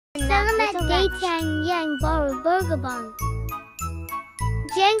Tang yang baru berkembang.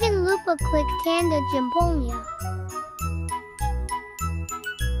 Jangan lupa klik tanda jempolnya.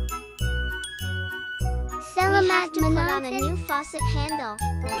 Selamat Put on a menonton. new faucet handle.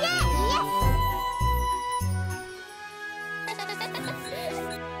 Yes!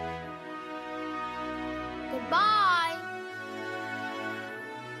 Goodbye.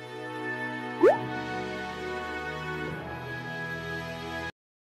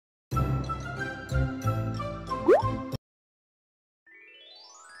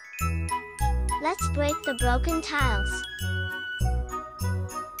 Let's break the broken tiles.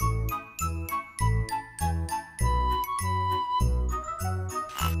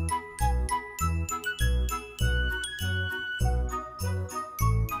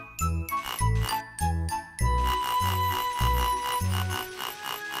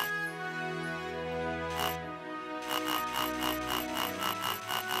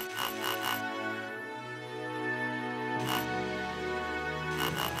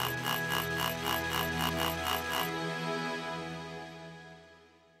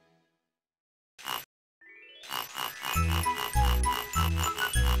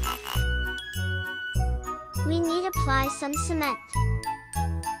 We need to apply some cement.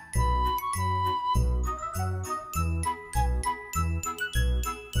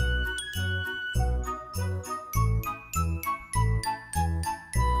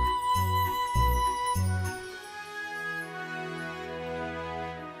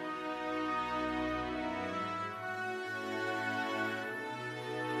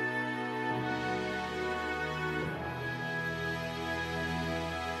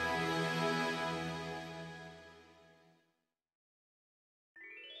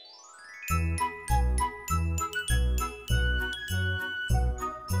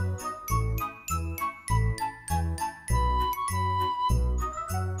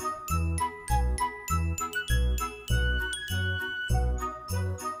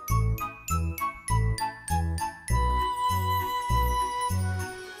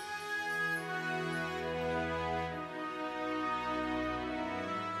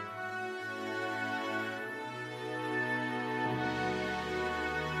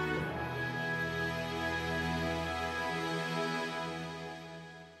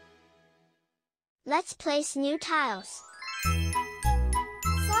 Let's place new tiles.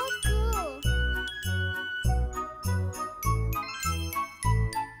 So cool.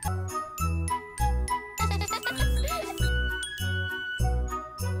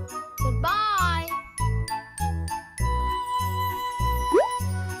 Goodbye.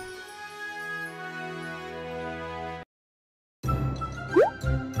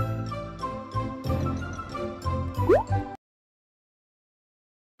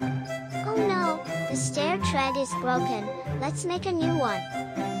 Oh no, the stair tread is broken. Let's make a new one.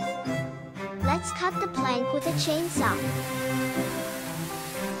 Let's cut the plank with a chainsaw.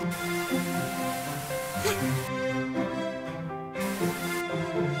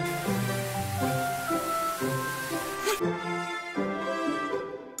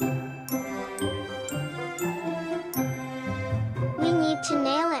 We need to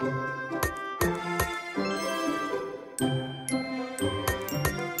nail it.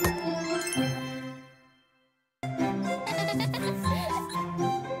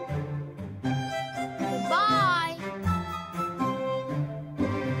 Goodbye.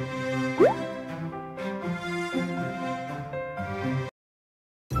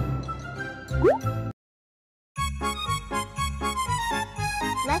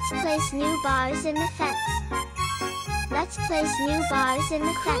 Let's place new bars in the fence. Let's place new bars in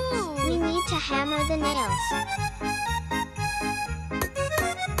the fence. We need to hammer the nails.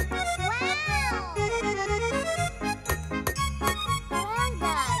 Well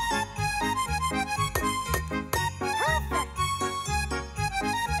done. Perfect.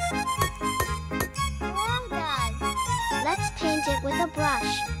 Well done. Let's paint it with a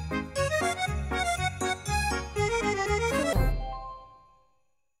brush.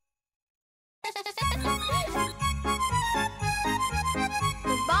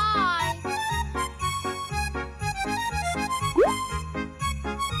 Goodbye.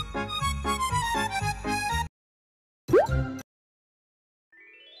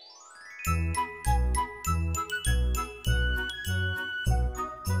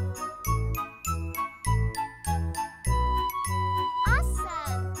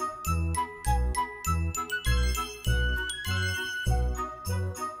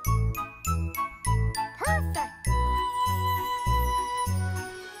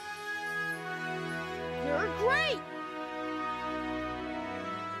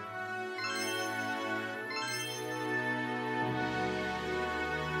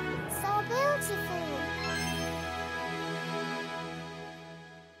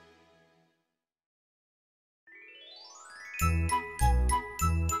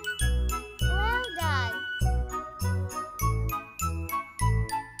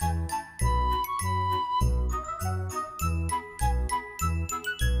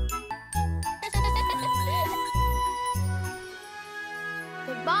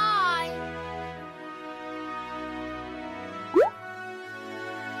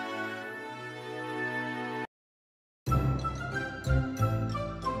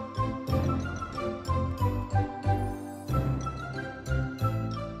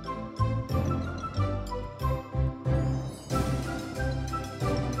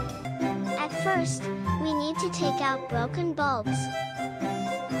 First, we need to take out broken bulbs.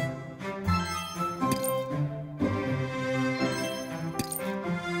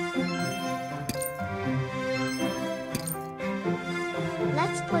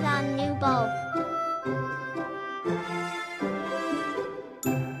 Let's put on new bulb.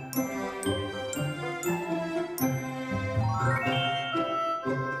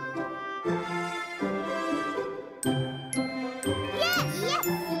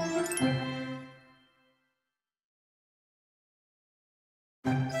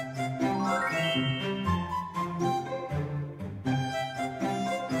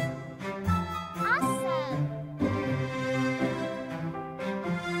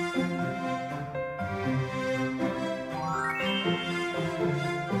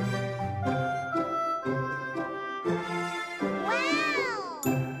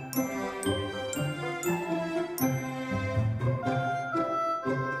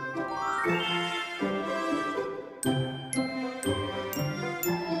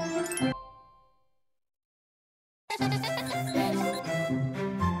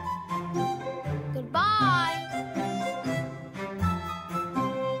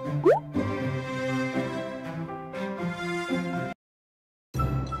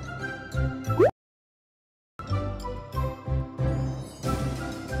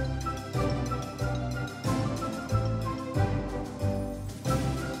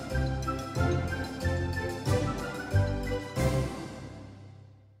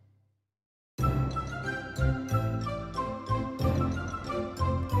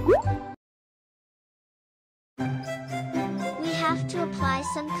 We have to apply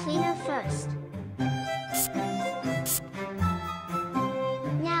some cleaner first.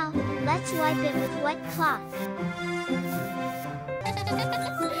 Now, let's wipe it with wet cloth.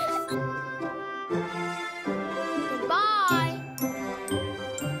 Goodbye.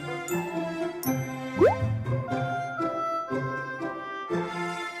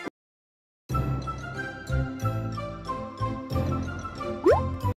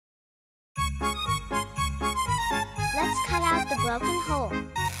 Let's cut out the broken hole.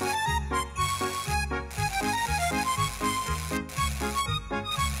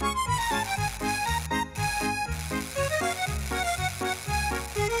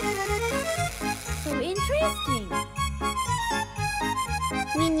 So interesting.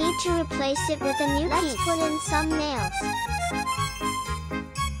 We need to replace it with a new piece. Let's put in some nails.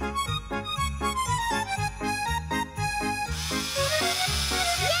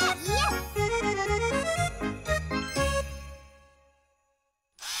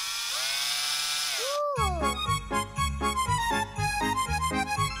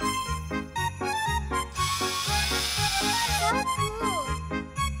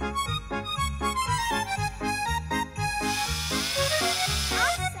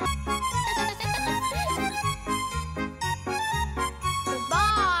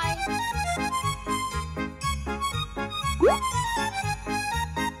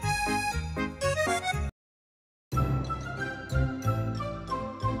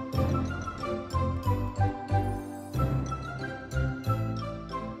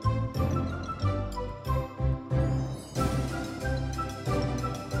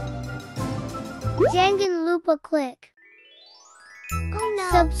 Jangan lupa click. Oh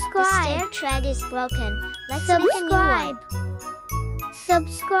no! Subscribe. The stair tread is broken. Let's make a new one.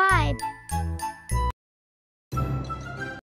 Subscribe.